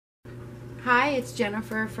Hi, it's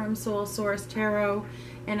Jennifer from Soul Source Tarot,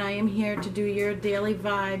 and I am here to do your daily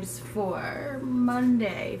vibes for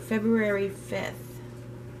Monday, February 5th,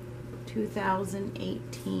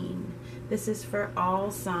 2018. This is for all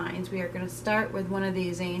signs. We are going to start with one of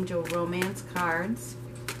these angel romance cards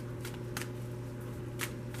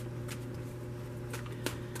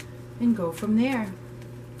and go from there.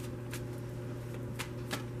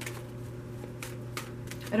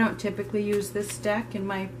 I don't typically use this deck in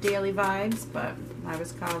my daily vibes, but I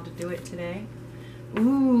was called to do it today.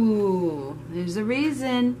 Ooh, there's a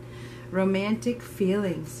reason. Romantic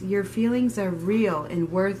feelings. Your feelings are real and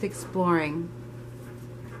worth exploring.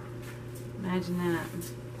 Imagine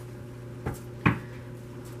that.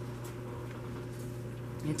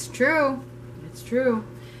 It's true. It's true.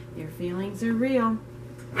 Your feelings are real.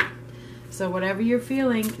 So whatever you're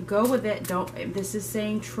feeling, go with it. This is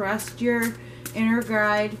saying trust your inner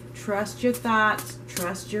guide, trust your thoughts,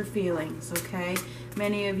 trust your feelings, okay?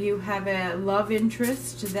 Many of you have a love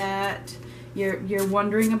interest that you're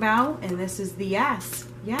wondering about, and this is the yes.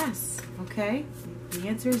 Yes, okay? The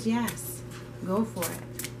answer is yes. Go for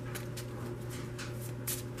it.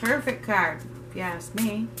 Perfect card, if you ask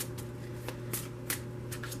me.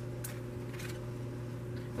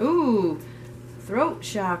 Ooh, throat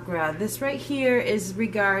chakra. This right here is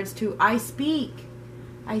regards to I speak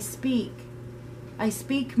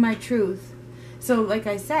my truth. So like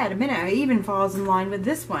I said a minute, it even falls in line with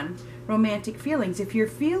this one. Romantic feelings. If you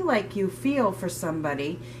feel like you feel for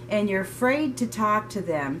somebody and you're afraid to talk to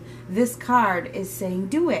them, this card is saying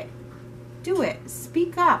do it. Do it.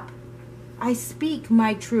 Speak up. I speak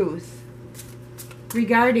my truth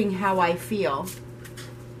regarding how I feel.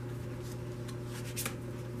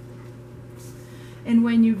 And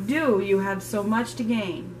when you do, you have so much to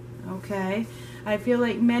gain. Okay? I feel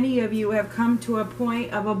like many of you have come to a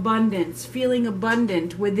point of abundance, feeling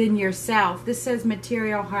abundant within yourself. This says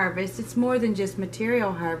material harvest. It's more than just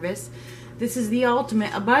material harvest. This is the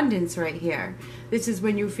ultimate abundance right here. This is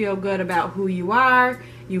when you feel good about who you are,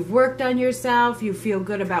 you've worked on yourself, you feel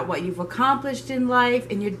good about what you've accomplished in life,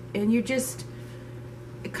 and you're just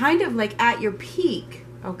kind of like at your peak,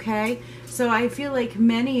 okay? So I feel like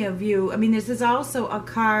many of you, I mean, this is also a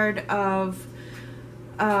card of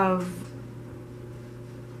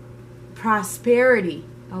prosperity,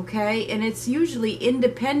 okay? And it's usually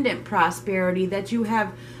independent prosperity that you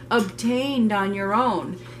have obtained on your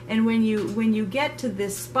own. And when you get to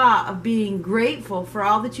this spot of being grateful for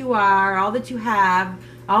all that you are, all that you have,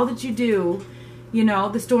 all that you do, you know,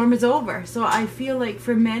 the storm is over. So I feel like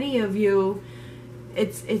for many of you,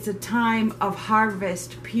 it's a time of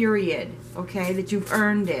harvest period, okay, that you've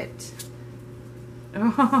earned it.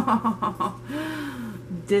 Oh,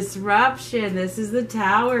 disruption. This is the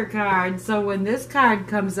Tower card. So when this card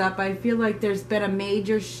comes up, I feel like there's been a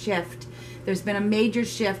major shift. There's been a major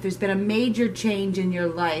shift. There's been a major change in your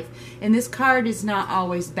life. And this card is not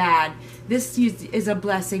always bad. This is a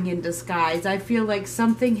blessing in disguise. I feel like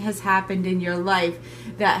something has happened in your life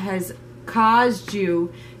that has caused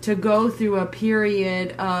you to go through a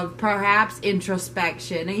period of perhaps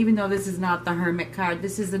introspection. Even though this is not the Hermit card,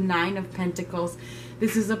 this is the Nine of Pentacles.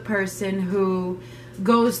 This is a person who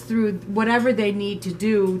goes through whatever they need to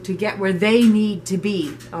do to get where they need to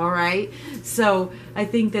be, all right? So I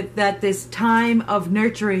think that this time of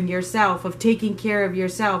nurturing yourself, of taking care of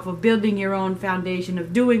yourself, of building your own foundation,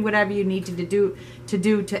 of doing whatever you need to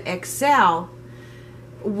do to excel,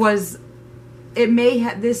 was, it may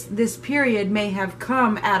have, this period may have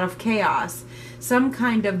come out of chaos. Some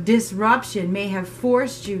kind of disruption may have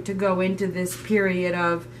forced you to go into this period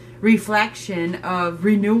of reflection, of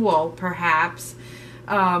renewal, perhaps.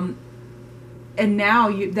 And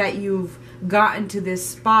now that you've gotten to this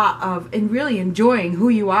spot of and really enjoying who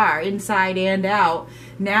you are inside and out,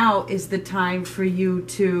 now is the time for you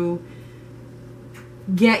to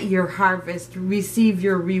get your harvest, receive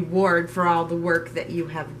your reward for all the work that you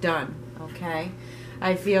have done, okay?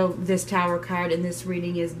 I feel this Tower card in this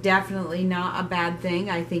reading is definitely not a bad thing.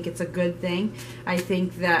 I think it's a good thing. I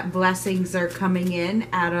think that blessings are coming in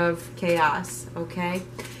out of chaos, okay?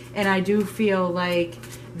 And I do feel like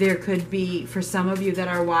there could be, for some of you that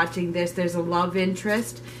are watching this, there's a love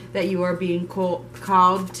interest that you are being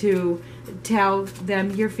called to tell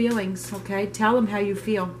them your feelings, okay? Tell them how you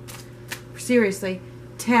feel. Seriously,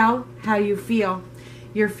 tell how you feel.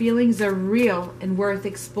 Your feelings are real and worth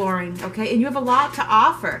exploring, okay? And you have a lot to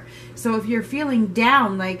offer. So if you're feeling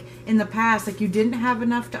down, like in the past, like you didn't have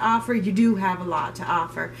enough to offer, you do have a lot to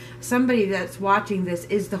offer. Somebody that's watching this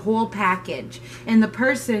is the whole package. And the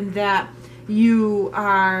person that you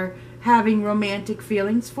are having romantic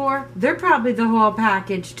feelings for, they're probably the whole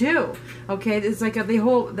package too. Okay, it's like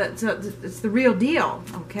it's the real deal.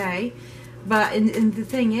 Okay, but and the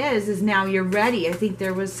thing is now you're ready. I think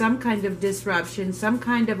there was some kind of disruption, some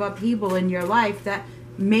kind of upheaval in your life that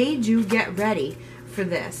made you get ready for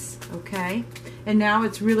this. Okay, and now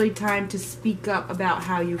it's really time to speak up about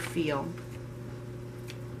how you feel.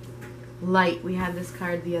 Light. We had this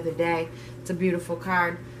card the other day. It's a beautiful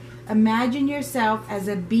card. Imagine yourself as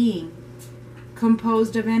a being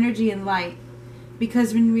composed of energy and light,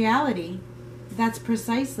 because in reality, that's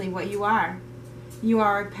precisely what you are. You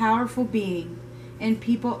are a powerful being, and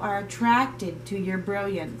people are attracted to your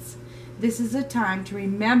brilliance. This is a time to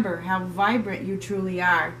remember how vibrant you truly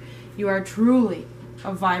are. You are truly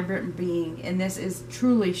a vibrant being, and this is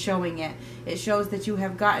truly showing it. It shows that you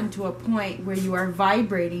have gotten to a point where you are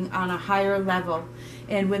vibrating on a higher level,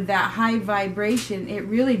 and with that high vibration, it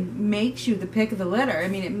really makes you the pick of the litter. I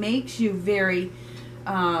mean, it makes you very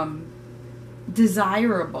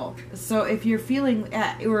desirable. So if you're feeling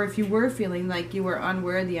or if you were feeling like you were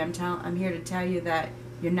unworthy, I'm here to tell you that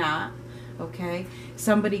you're not. Okay,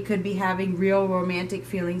 somebody could be having real romantic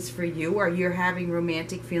feelings for you, or you're having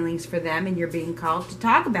romantic feelings for them, and you're being called to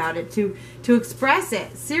talk about it, to express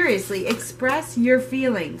it. Seriously, express your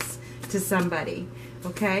feelings to somebody.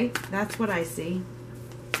 Okay, that's what I see.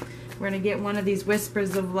 We're going to get one of these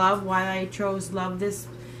whispers of love. Why I chose love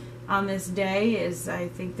on this day is I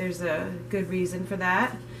think there's a good reason for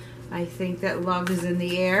that. I think that love is in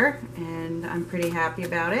the air, and I'm pretty happy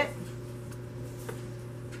about it.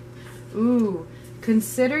 Ooh,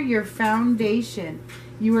 consider your foundation.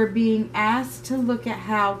 You are being asked to look at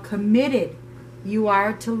how committed you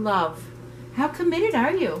are to love. How committed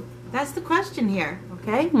are you? That's the question here,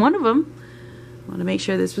 okay? One of them. I want to make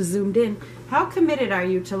sure this was zoomed in. How committed are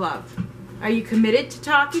you to love? Are you committed to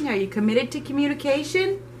talking? Are you committed to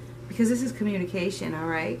communication? Because this is communication, all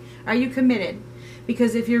right? Are you committed?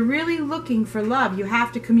 Because if you're really looking for love, you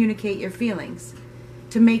have to communicate your feelings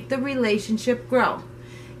to make the relationship grow.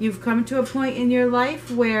 You've come to a point in your life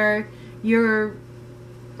where you're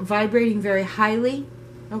vibrating very highly,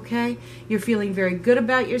 okay? You're feeling very good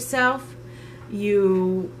about yourself.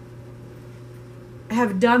 You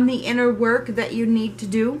have done the inner work that you need to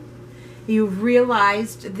do. You've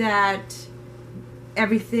realized that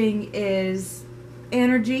everything is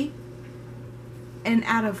energy, and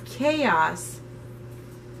out of chaos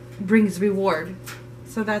brings reward.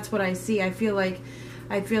 So that's what I see. I feel like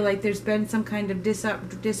there's been some kind of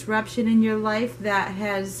disruption in your life that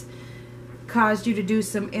has caused you to do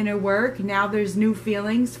some inner work. Now there's new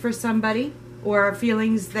feelings for somebody, or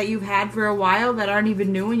feelings that you've had for a while that aren't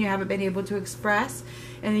even new and you haven't been able to express.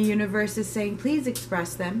 And the universe is saying, please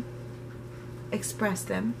express them. Express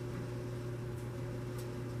them.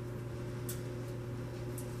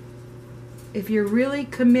 If you're really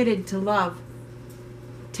committed to love,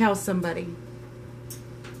 tell somebody.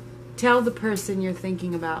 Tell the person you're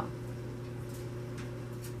thinking about.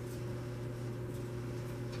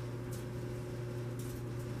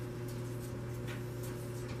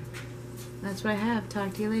 That's what I have.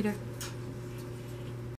 Talk to you later.